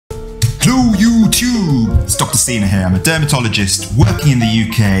Hello YouTube! It's Dr. Cena here. I'm a dermatologist working in the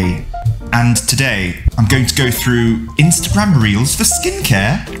UK, and today I'm going to go through Instagram Reels for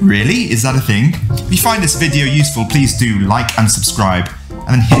skincare. Really? Is that a thing? If you find this video useful, please do like and subscribe, and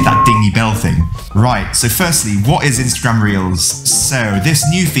then hit that dingy bell thing. Right, so firstly, what is Instagram Reels? So this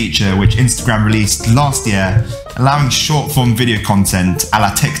new feature which Instagram released last year, allowing short form video content a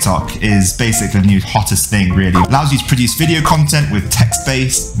la TikTok, is basically the new hottest thing really. It allows you to produce video content with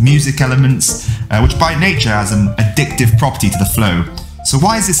text-based music elements, which by nature has an addictive property to the flow. So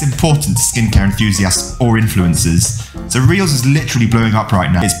why is this important to skincare enthusiasts or influencers? So Reels is literally blowing up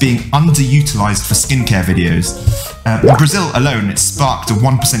right now. It's being underutilized for skincare videos. In Brazil alone, it's sparked a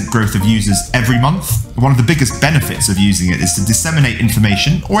 1% growth of users every month. One of the biggest benefits of using it is to disseminate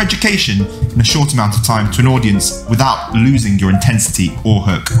information or education in a short amount of time to an audience without losing your intensity or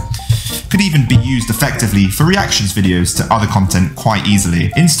hook. Could even be used effectively for reactions videos to other content quite easily.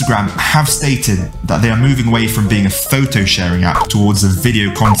 Instagram have stated that they are moving away from being a photo sharing app towards a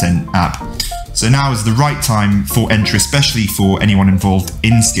video content app. So now is the right time for entry, especially for anyone involved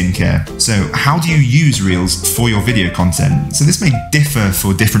in skincare. So how do you use Reels for your video content? So this may differ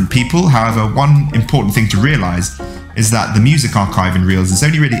for different people. However, one important thing to realize is that the music archive in Reels is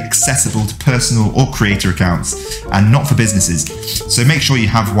only really accessible to personal or creator accounts and not for businesses. So make sure you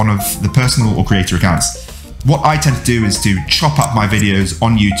have one of the personal or creator accounts. What I tend to do is to chop up my videos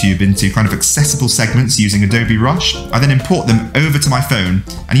on YouTube into kind of accessible segments using Adobe Rush. I then import them over to my phone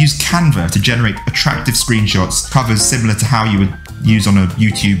and use Canva to generate attractive screenshots, covers similar to how you would use on a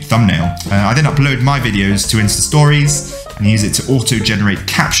YouTube thumbnail. I then upload my videos to Insta Stories and use it to auto-generate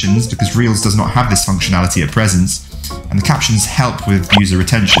captions because Reels does not have this functionality at present. And the captions help with user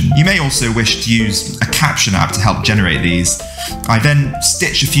retention. You may also wish to use a caption app to help generate these. I then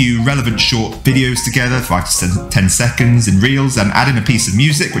stitch a few relevant short videos together, 5 to 10 seconds in Reels, and add in a piece of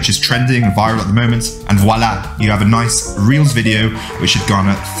music which is trending and viral at the moment, and voila, you have a nice Reels video which should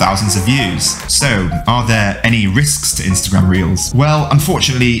garner thousands of views. So, are there any risks to Instagram Reels? Well,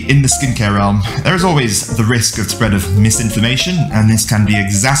 unfortunately, in the skincare realm, there is always the risk of spread of misinformation, and this can be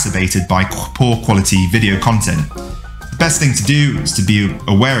exacerbated by poor quality video content. The best thing to do is to be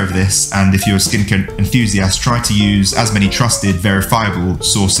aware of this, and if you're a skincare enthusiast, try to use as many trusted, verifiable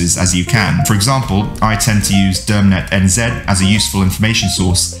sources as you can. For example, I tend to use DermNet NZ as a useful information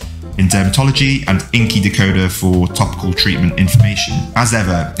source in dermatology and Inky Decoder for topical treatment information. As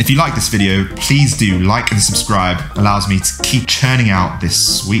ever, if you like this video, please do like and subscribe. It allows me to keep churning out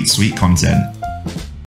this sweet, sweet content.